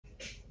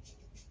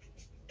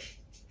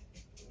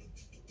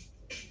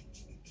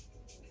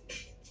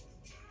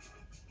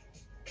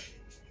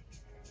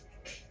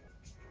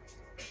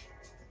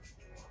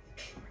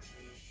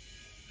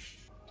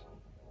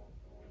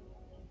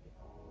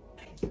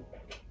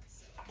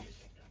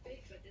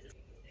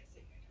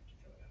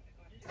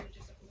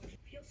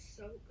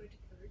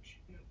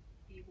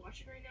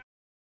watching right now.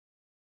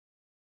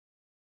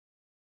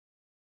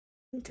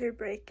 Winter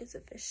break is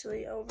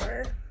officially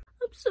over.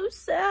 I'm so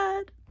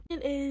sad.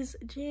 It is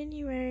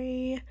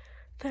January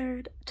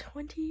 3rd,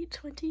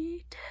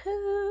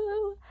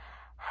 2022.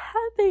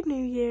 Happy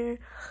New Year.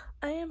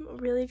 I am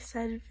really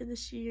excited for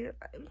this year.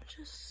 I'm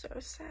just so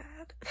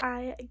sad.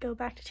 I go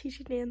back to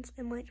teaching dance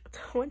in like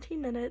 20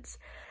 minutes.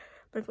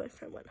 My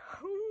boyfriend went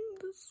home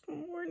this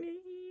morning.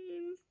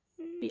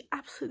 Be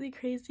absolutely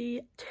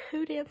crazy.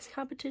 2 dance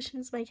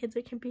competitions my kids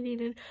are competing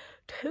in.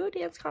 2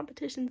 dance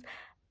competitions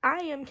I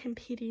am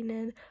competing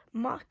in.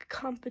 Mock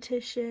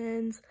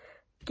competitions.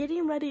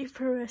 Getting ready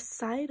for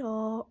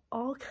recital.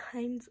 All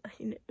kinds of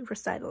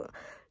recital.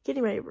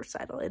 Getting ready for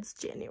recital. It's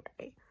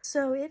January.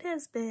 So it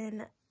has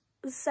been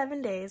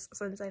 7 days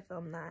since I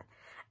filmed that.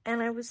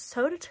 And I was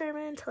so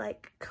determined to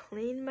like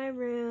clean my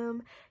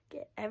room,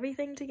 get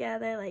everything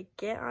together, like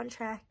get on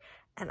track.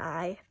 And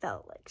I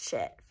felt like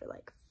shit for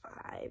like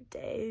 5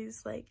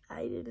 days. Like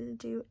I didn't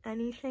do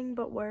anything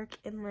but work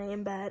and lay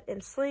in bed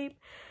and sleep.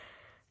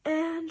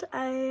 And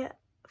I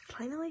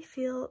finally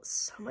feel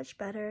so much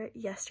better.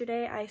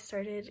 Yesterday I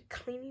started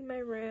cleaning my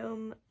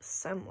room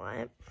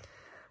somewhat,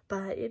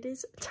 but it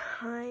is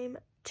time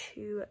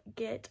to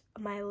get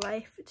my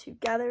life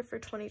together for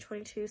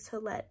 2022, so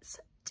let's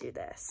do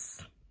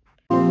this.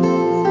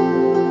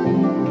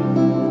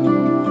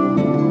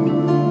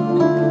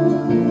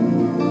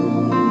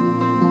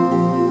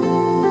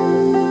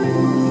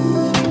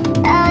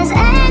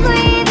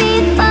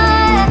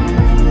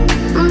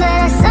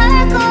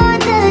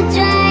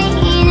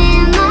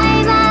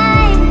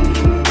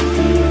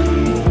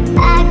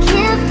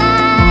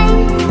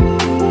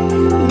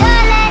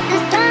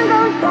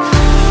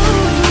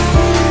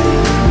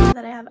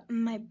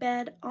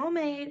 All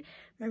made.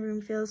 My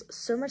room feels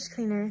so much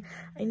cleaner.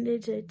 I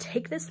needed to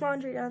take this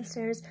laundry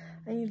downstairs.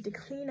 I need to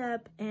clean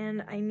up,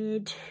 and I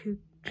need to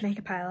make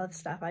a pile of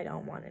stuff I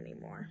don't want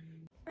anymore.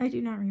 I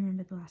do not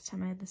remember the last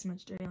time I had this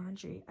much dirty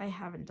laundry. I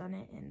haven't done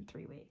it in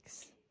 3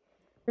 weeks.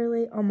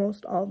 Really,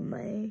 almost all of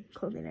my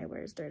clothing I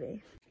wear is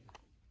dirty.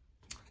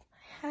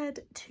 I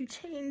had to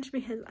change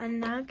because I'm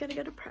now gonna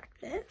go to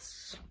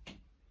practice.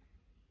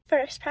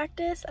 First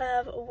practice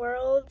of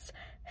World's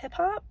Hip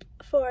Hop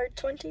for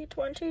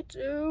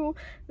 2022.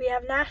 We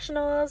have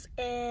nationals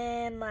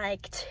in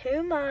like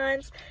 2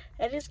 months.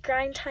 It is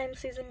grind time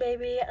season,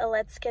 baby.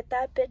 Let's get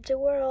that bit to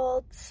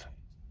Worlds.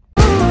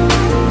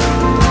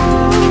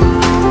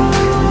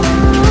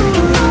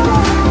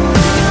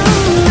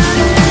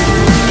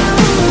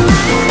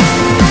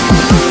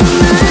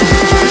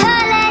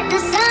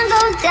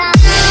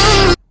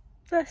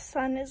 The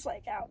sun is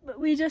like out, but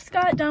we just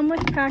got done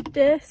with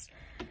practice.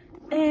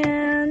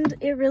 And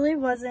it really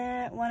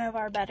wasn't one of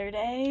our better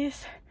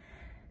days.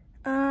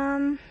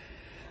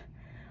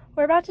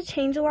 We're about to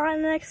change a lot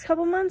in the next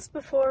couple months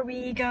before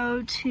we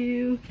go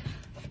to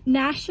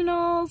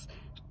nationals,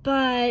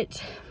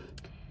 but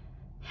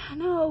I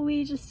know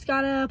we just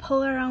gotta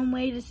pull our own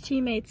weight as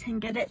teammates and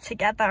get it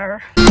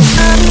together.